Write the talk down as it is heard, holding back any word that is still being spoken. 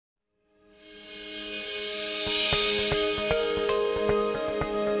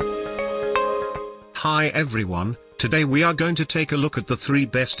Hi everyone, today we are going to take a look at the 3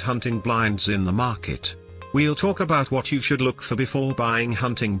 best hunting blinds in the market. We'll talk about what you should look for before buying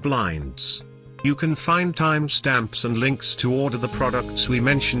hunting blinds. You can find timestamps and links to order the products we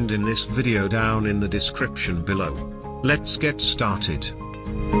mentioned in this video down in the description below. Let's get started.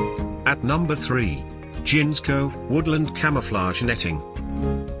 At number 3. Ginsco Woodland Camouflage Netting.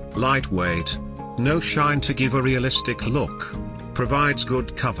 Lightweight. No shine to give a realistic look. Provides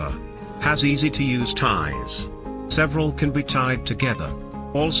good cover. Has easy to use ties. Several can be tied together.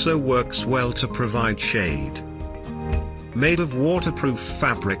 Also works well to provide shade. Made of waterproof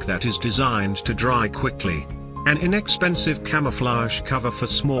fabric that is designed to dry quickly. An inexpensive camouflage cover for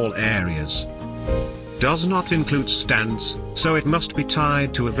small areas. Does not include stands, so it must be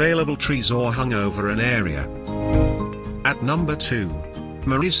tied to available trees or hung over an area. At number 2.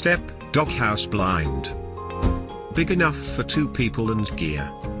 Ameristep Doghouse Blind. Big enough for 2 people and gear.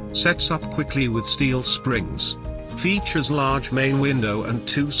 Sets up quickly with steel springs. Features large main window and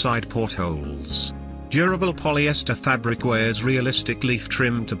 2 side portholes. Durable polyester fabric, wears realistic leaf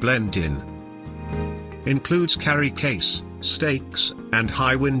trim to blend in. Includes carry case, stakes, and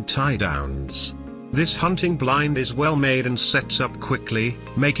high wind tie downs. This hunting blind is well made and sets up quickly,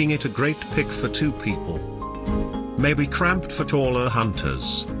 making it a great pick for 2 people. May be cramped for taller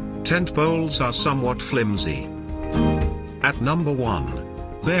hunters. Tent poles are somewhat flimsy. At number 1.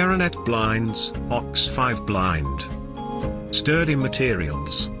 Barronett Blinds, Ox 5 Blind. Sturdy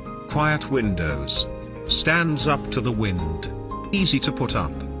materials. Quiet windows. Stands up to the wind. Easy to put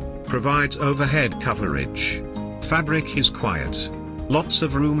up. Provides overhead coverage. Fabric is quiet. Lots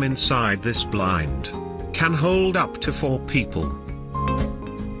of room inside this blind. Can hold up to 4 people.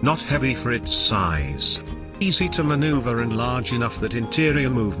 Not heavy for its size. Easy to maneuver and large enough that interior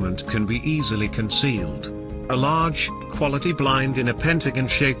movement can be easily concealed. A large, quality blind in a pentagon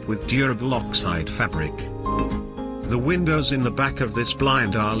shape with durable oxide fabric. The windows in the back of this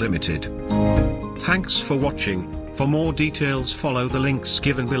blind are limited. Thanks for watching. For more details follow the links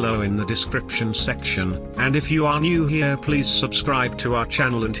given below in the description section, and if you are new here please subscribe to our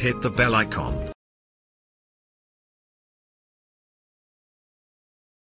channel and hit the bell icon.